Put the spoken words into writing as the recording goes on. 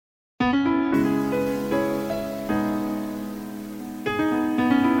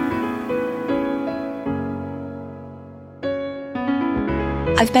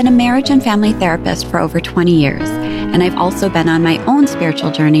I've been a marriage and family therapist for over 20 years, and I've also been on my own spiritual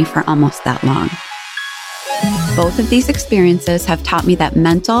journey for almost that long. Both of these experiences have taught me that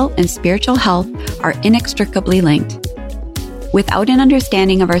mental and spiritual health are inextricably linked. Without an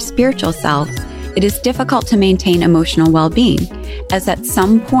understanding of our spiritual selves, it is difficult to maintain emotional well-being, as at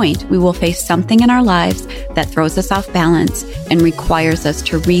some point we will face something in our lives that throws us off balance and requires us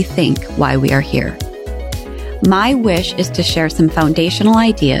to rethink why we are here. My wish is to share some foundational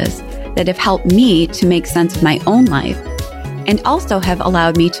ideas that have helped me to make sense of my own life and also have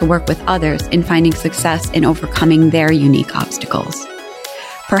allowed me to work with others in finding success in overcoming their unique obstacles.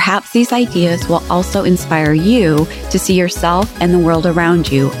 Perhaps these ideas will also inspire you to see yourself and the world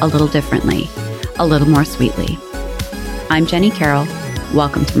around you a little differently, a little more sweetly. I'm Jenny Carroll.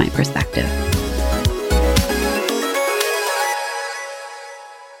 Welcome to my perspective.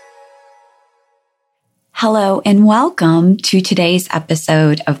 Hello and welcome to today's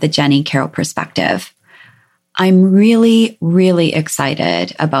episode of the Jenny Carroll Perspective. I'm really, really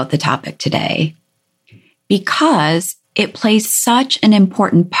excited about the topic today because it plays such an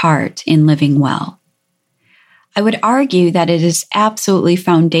important part in living well. I would argue that it is absolutely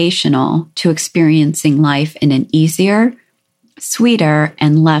foundational to experiencing life in an easier, sweeter,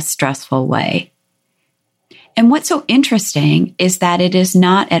 and less stressful way. And what's so interesting is that it is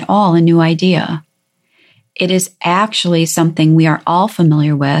not at all a new idea. It is actually something we are all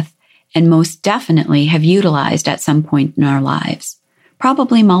familiar with and most definitely have utilized at some point in our lives,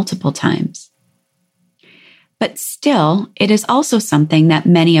 probably multiple times. But still, it is also something that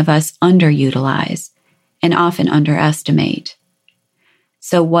many of us underutilize and often underestimate.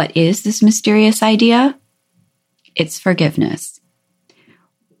 So what is this mysterious idea? It's forgiveness.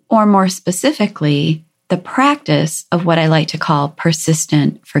 Or more specifically, the practice of what I like to call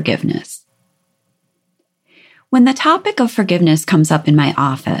persistent forgiveness. When the topic of forgiveness comes up in my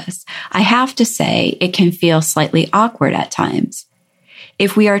office, I have to say it can feel slightly awkward at times.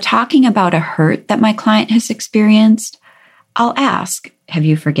 If we are talking about a hurt that my client has experienced, I'll ask, have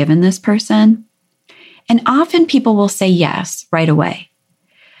you forgiven this person? And often people will say yes right away.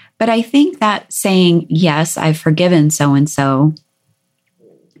 But I think that saying, yes, I've forgiven so-and-so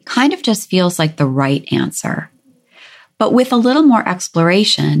kind of just feels like the right answer. But with a little more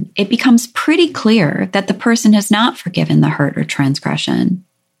exploration, it becomes pretty clear that the person has not forgiven the hurt or transgression.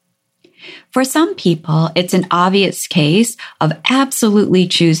 For some people, it's an obvious case of absolutely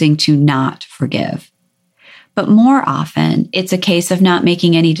choosing to not forgive. But more often, it's a case of not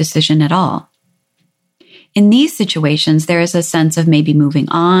making any decision at all. In these situations, there is a sense of maybe moving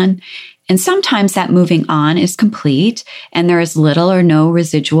on, and sometimes that moving on is complete, and there is little or no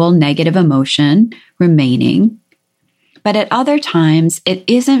residual negative emotion remaining. But at other times, it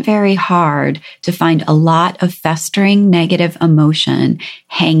isn't very hard to find a lot of festering negative emotion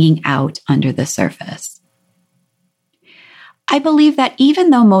hanging out under the surface. I believe that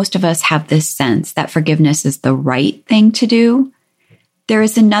even though most of us have this sense that forgiveness is the right thing to do, there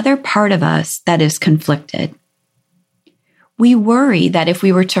is another part of us that is conflicted. We worry that if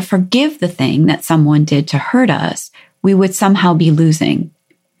we were to forgive the thing that someone did to hurt us, we would somehow be losing,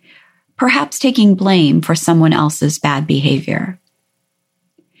 perhaps taking blame for someone else's bad behavior.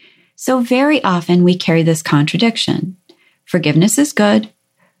 So very often we carry this contradiction. Forgiveness is good,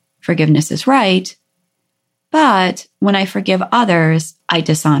 forgiveness is right, but when I forgive others, I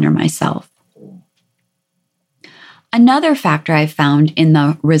dishonor myself. Another factor I've found in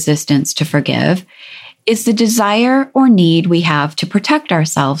the resistance to forgive is the desire or need we have to protect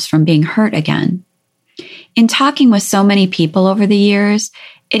ourselves from being hurt again. In talking with so many people over the years,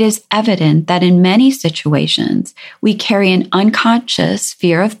 it is evident that in many situations, we carry an unconscious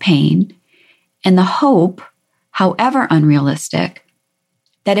fear of pain and the hope, however unrealistic,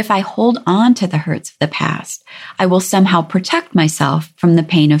 that if I hold on to the hurts of the past, I will somehow protect myself from the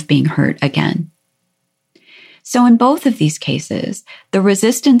pain of being hurt again. So in both of these cases, the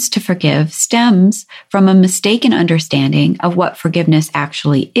resistance to forgive stems from a mistaken understanding of what forgiveness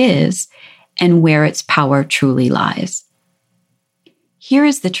actually is and where its power truly lies. Here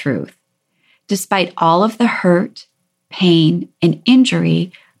is the truth. Despite all of the hurt, pain, and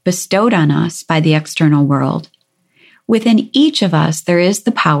injury bestowed on us by the external world, within each of us there is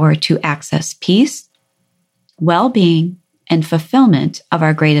the power to access peace, well-being, and fulfillment of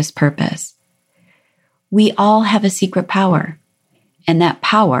our greatest purpose. We all have a secret power, and that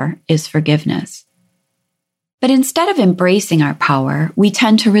power is forgiveness. But instead of embracing our power, we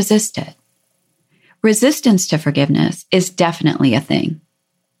tend to resist it. Resistance to forgiveness is definitely a thing.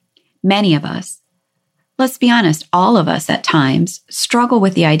 Many of us, let's be honest, all of us at times struggle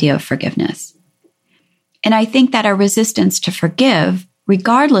with the idea of forgiveness. And I think that our resistance to forgive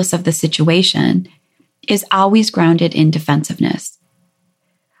regardless of the situation, is always grounded in defensiveness.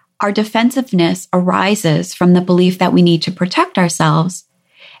 Our defensiveness arises from the belief that we need to protect ourselves,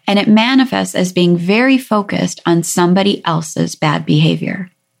 and it manifests as being very focused on somebody else's bad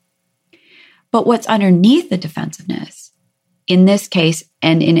behavior. But what's underneath the defensiveness, in this case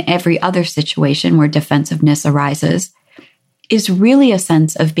and in every other situation where defensiveness arises, is really a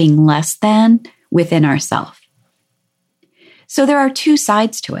sense of being less than within ourselves. So there are two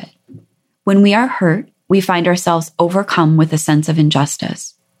sides to it. When we are hurt, we find ourselves overcome with a sense of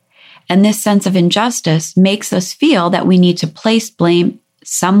injustice. And this sense of injustice makes us feel that we need to place blame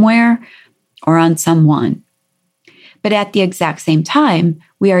somewhere or on someone. But at the exact same time,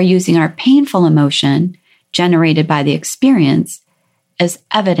 we are using our painful emotion generated by the experience as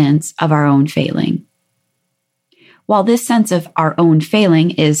evidence of our own failing. While this sense of our own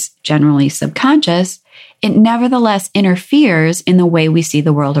failing is generally subconscious, it nevertheless interferes in the way we see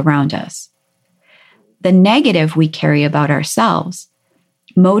the world around us. The negative we carry about ourselves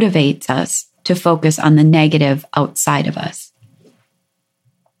motivates us to focus on the negative outside of us.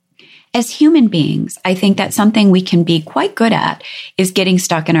 As human beings, I think that something we can be quite good at is getting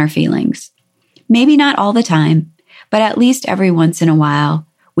stuck in our feelings. Maybe not all the time, but at least every once in a while,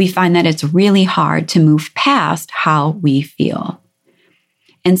 we find that it's really hard to move past how we feel.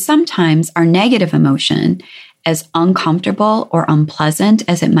 And sometimes our negative emotion, as uncomfortable or unpleasant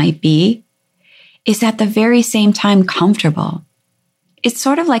as it might be, is at the very same time comfortable. It's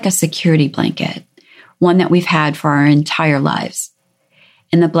sort of like a security blanket, one that we've had for our entire lives.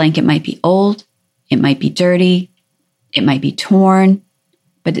 And the blanket might be old, it might be dirty, it might be torn,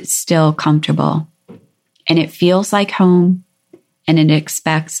 but it's still comfortable. And it feels like home, and it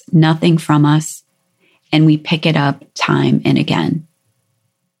expects nothing from us, and we pick it up time and again.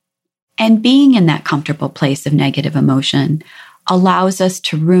 And being in that comfortable place of negative emotion allows us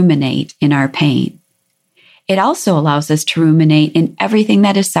to ruminate in our pain. It also allows us to ruminate in everything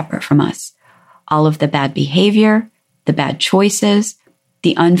that is separate from us, all of the bad behavior, the bad choices,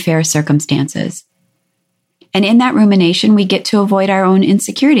 the unfair circumstances. And in that rumination, we get to avoid our own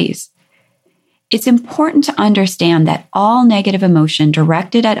insecurities. It's important to understand that all negative emotion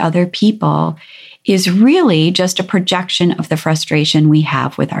directed at other people is really just a projection of the frustration we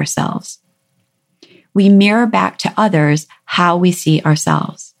have with ourselves. We mirror back to others how we see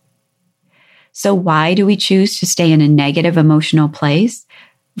ourselves. So why do we choose to stay in a negative emotional place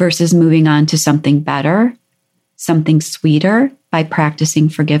versus moving on to something better, something sweeter by practicing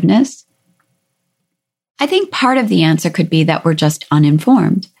forgiveness? I think part of the answer could be that we're just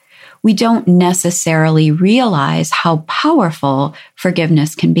uninformed. We don't necessarily realize how powerful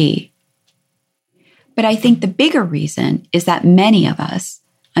forgiveness can be. But I think the bigger reason is that many of us,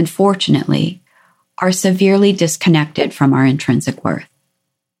 unfortunately, are severely disconnected from our intrinsic worth.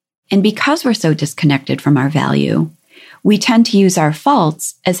 And because we're so disconnected from our value, we tend to use our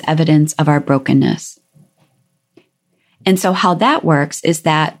faults as evidence of our brokenness. And so how that works is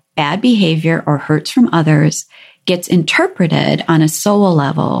that bad behavior or hurts from others gets interpreted on a soul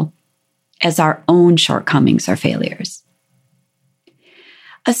level as our own shortcomings or failures.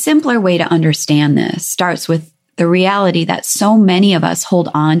 A simpler way to understand this starts with the reality that so many of us hold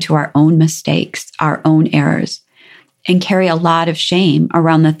on to our own mistakes, our own errors, and carry a lot of shame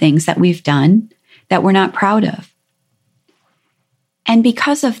around the things that we've done that we're not proud of. And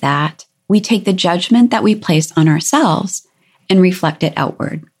because of that, we take the judgment that we place on ourselves and reflect it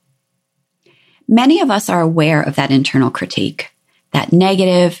outward. Many of us are aware of that internal critique, that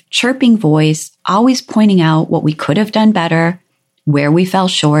negative, chirping voice, always pointing out what we could have done better, where we fell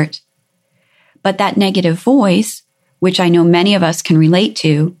short. But that negative voice, which I know many of us can relate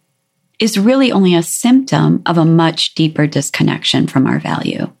to, is really only a symptom of a much deeper disconnection from our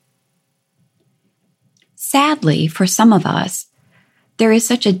value. Sadly, for some of us, there is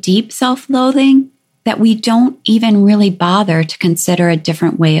such a deep self-loathing that we don't even really bother to consider a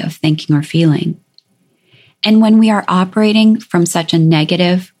different way of thinking or feeling. And when we are operating from such a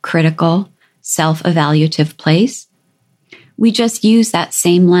negative, critical, self-evaluative place, we just use that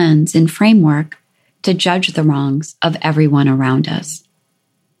same lens and framework to judge the wrongs of everyone around us.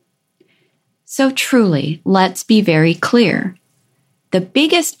 So truly, let's be very clear. The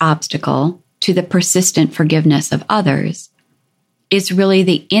biggest obstacle to the persistent forgiveness of others is really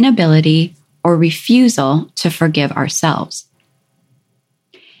the inability or refusal to forgive ourselves.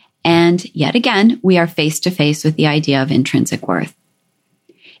 And yet again, we are face to face with the idea of intrinsic worth.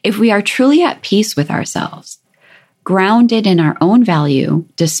 If we are truly at peace with ourselves, grounded in our own value,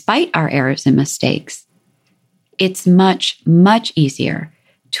 despite our errors and mistakes, it's much, much easier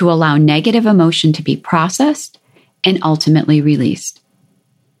to allow negative emotion to be processed and ultimately released.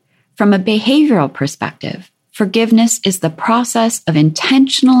 From a behavioral perspective, forgiveness is the process of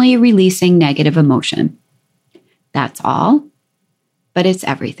intentionally releasing negative emotion. That's all, but it's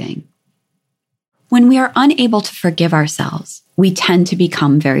everything. When we are unable to forgive ourselves, we tend to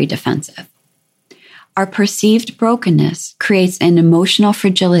become very defensive. Our perceived brokenness creates an emotional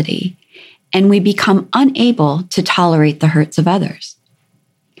fragility, and we become unable to tolerate the hurts of others.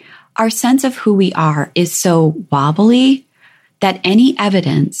 Our sense of who we are is so wobbly that any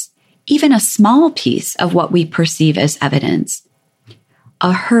evidence, even a small piece of what we perceive as evidence,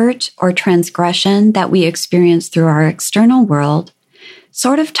 a hurt or transgression that we experience through our external world,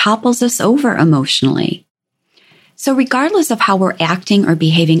 sort of topples us over emotionally. So regardless of how we're acting or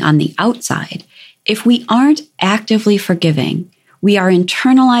behaving on the outside, if we aren't actively forgiving, we are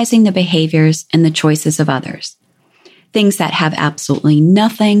internalizing the behaviors and the choices of others, things that have absolutely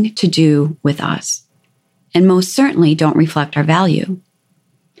nothing to do with us, and most certainly don't reflect our value.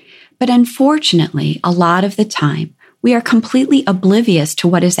 But unfortunately, a lot of the time, we are completely oblivious to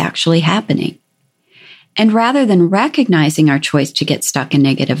what is actually happening. And rather than recognizing our choice to get stuck in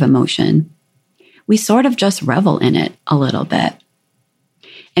negative emotion, we sort of just revel in it a little bit.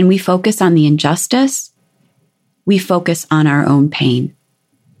 And we focus on the injustice. We focus on our own pain.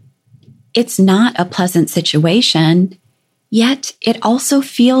 It's not a pleasant situation, yet it also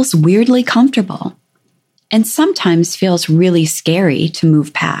feels weirdly comfortable and sometimes feels really scary to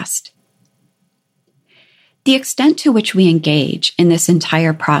move past. The extent to which we engage in this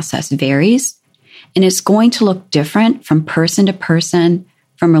entire process varies, and it's going to look different from person to person,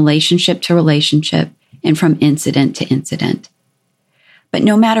 from relationship to relationship, and from incident to incident. But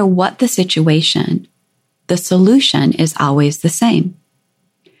no matter what the situation, the solution is always the same.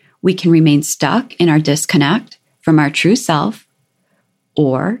 We can remain stuck in our disconnect from our true self,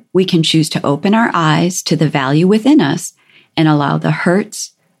 or we can choose to open our eyes to the value within us and allow the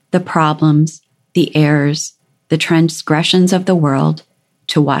hurts, the problems, the errors, the transgressions of the world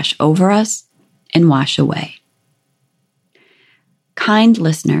to wash over us and wash away. Kind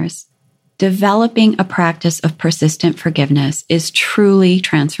listeners, developing a practice of persistent forgiveness is truly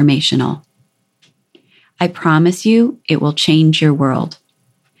transformational. I promise you, it will change your world.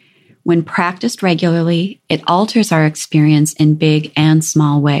 When practiced regularly, it alters our experience in big and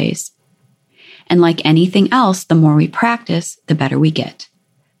small ways. And like anything else, the more we practice, the better we get,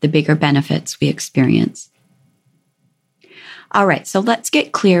 the bigger benefits we experience. All right, so let's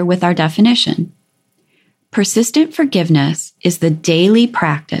get clear with our definition. Persistent forgiveness is the daily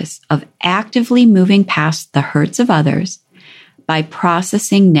practice of actively moving past the hurts of others by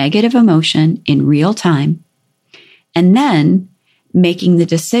processing negative emotion in real time, and then making the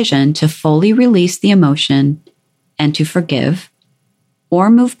decision to fully release the emotion and to forgive or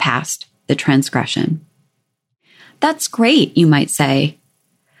move past the transgression. That's great, you might say.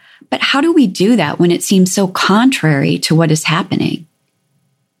 But how do we do that when it seems so contrary to what is happening?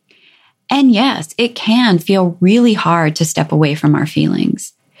 And yes, it can feel really hard to step away from our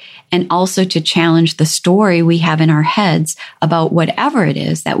feelings and also to challenge the story we have in our heads about whatever it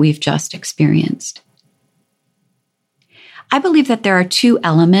is that we've just experienced. I believe that there are two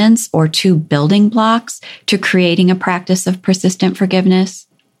elements or two building blocks to creating a practice of persistent forgiveness.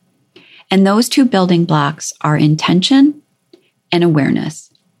 And those two building blocks are intention and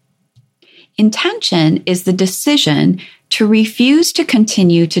awareness. Intention is the decision to refuse to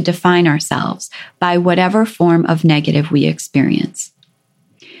continue to define ourselves by whatever form of negative we experience.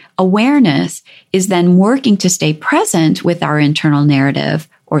 Awareness is then working to stay present with our internal narrative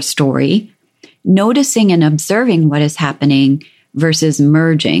or story, noticing and observing what is happening versus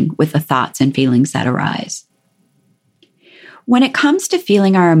merging with the thoughts and feelings that arise. When it comes to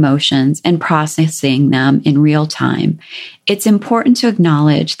feeling our emotions and processing them in real time, it's important to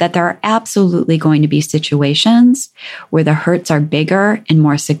acknowledge that there are absolutely going to be situations where the hurts are bigger and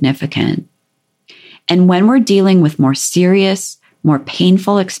more significant. And when we're dealing with more serious, more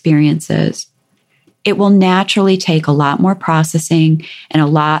painful experiences, it will naturally take a lot more processing and a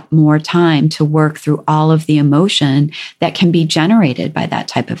lot more time to work through all of the emotion that can be generated by that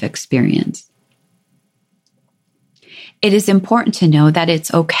type of experience. It is important to know that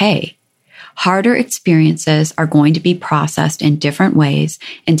it's okay. Harder experiences are going to be processed in different ways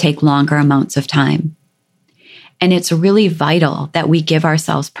and take longer amounts of time. And it's really vital that we give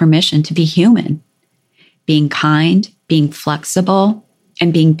ourselves permission to be human. Being kind, being flexible,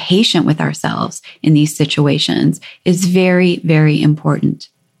 and being patient with ourselves in these situations is very, very important.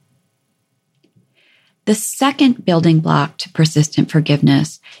 The second building block to persistent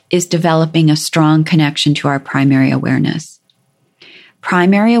forgiveness is developing a strong connection to our primary awareness.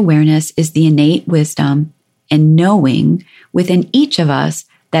 Primary awareness is the innate wisdom and knowing within each of us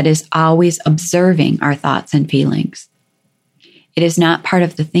that is always observing our thoughts and feelings. It is not part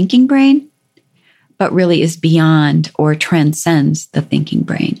of the thinking brain, but really is beyond or transcends the thinking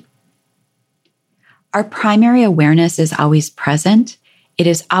brain. Our primary awareness is always present. It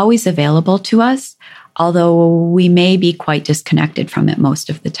is always available to us, although we may be quite disconnected from it most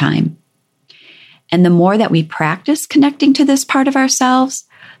of the time. And the more that we practice connecting to this part of ourselves,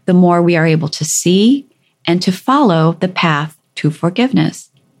 the more we are able to see and to follow the path to forgiveness.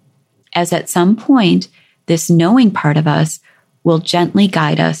 As at some point, this knowing part of us will gently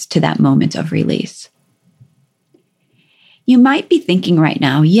guide us to that moment of release. You might be thinking right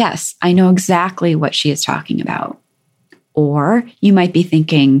now, yes, I know exactly what she is talking about. Or you might be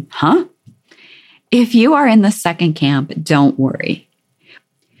thinking, huh? If you are in the second camp, don't worry.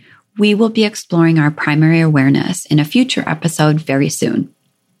 We will be exploring our primary awareness in a future episode very soon.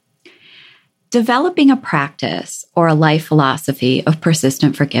 Developing a practice or a life philosophy of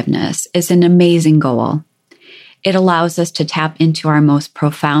persistent forgiveness is an amazing goal. It allows us to tap into our most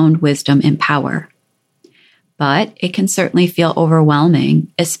profound wisdom and power. But it can certainly feel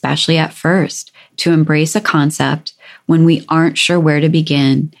overwhelming, especially at first, to embrace a concept when we aren't sure where to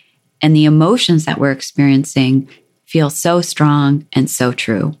begin and the emotions that we're experiencing feel so strong and so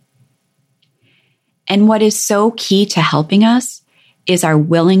true. And what is so key to helping us is our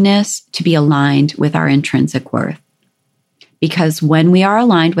willingness to be aligned with our intrinsic worth. Because when we are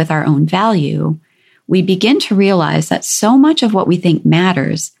aligned with our own value, we begin to realize that so much of what we think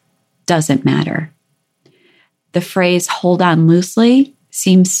matters doesn't matter. The phrase hold on loosely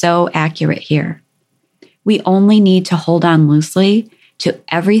seems so accurate here. We only need to hold on loosely to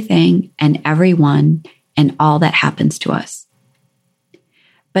everything and everyone and all that happens to us.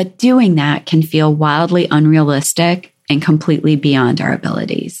 But doing that can feel wildly unrealistic and completely beyond our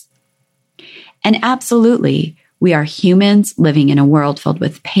abilities. And absolutely, we are humans living in a world filled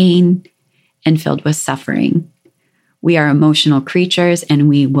with pain and filled with suffering. We are emotional creatures, and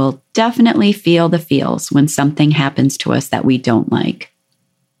we will definitely feel the feels when something happens to us that we don't like.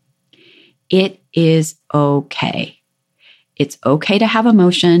 It is okay. It's okay to have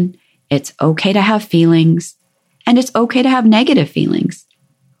emotion. It's okay to have feelings. And it's okay to have negative feelings.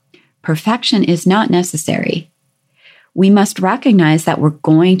 Perfection is not necessary. We must recognize that we're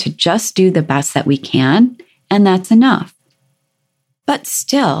going to just do the best that we can, and that's enough. But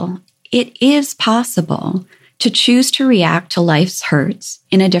still, it is possible to choose to react to life's hurts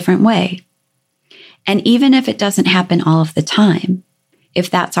in a different way. And even if it doesn't happen all of the time, if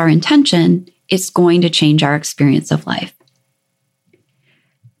that's our intention, it's going to change our experience of life.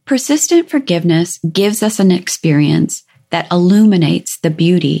 Persistent forgiveness gives us an experience that illuminates the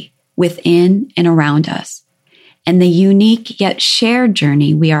beauty within and around us, and the unique yet shared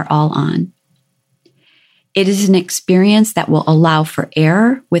journey we are all on. It is an experience that will allow for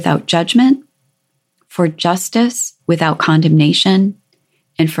error without judgment, for justice without condemnation,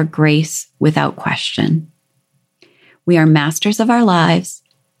 and for grace without question. We are masters of our lives,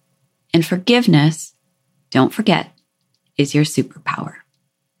 and forgiveness, don't forget, is your superpower.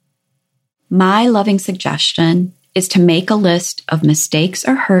 My loving suggestion is to make a list of mistakes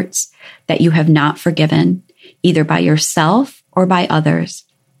or hurts that you have not forgiven, either by yourself or by others.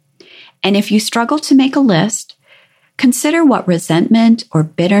 And if you struggle to make a list, consider what resentment or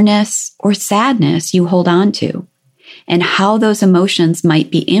bitterness or sadness you hold on to, and how those emotions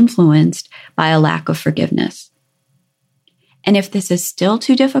might be influenced by a lack of forgiveness. And if this is still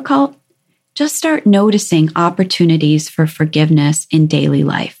too difficult, just start noticing opportunities for forgiveness in daily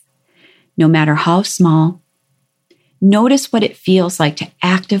life, no matter how small. Notice what it feels like to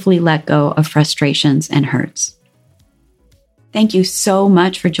actively let go of frustrations and hurts. Thank you so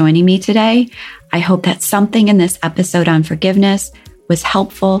much for joining me today. I hope that something in this episode on forgiveness was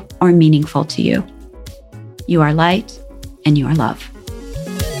helpful or meaningful to you. You are light and you are love.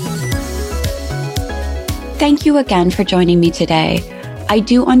 Thank you again for joining me today. I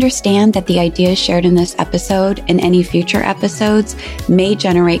do understand that the ideas shared in this episode and any future episodes may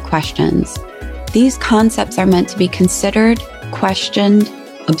generate questions. These concepts are meant to be considered, questioned,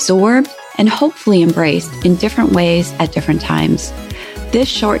 absorbed, and hopefully embraced in different ways at different times. This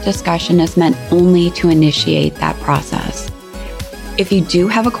short discussion is meant only to initiate that process. If you do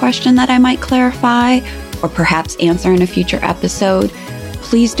have a question that I might clarify or perhaps answer in a future episode,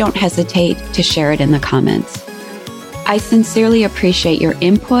 please don't hesitate to share it in the comments. I sincerely appreciate your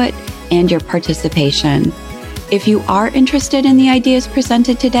input and your participation. If you are interested in the ideas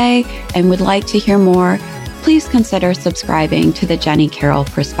presented today and would like to hear more, please consider subscribing to the Jenny Carroll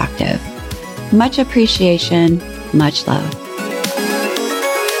Perspective. Much appreciation, much love.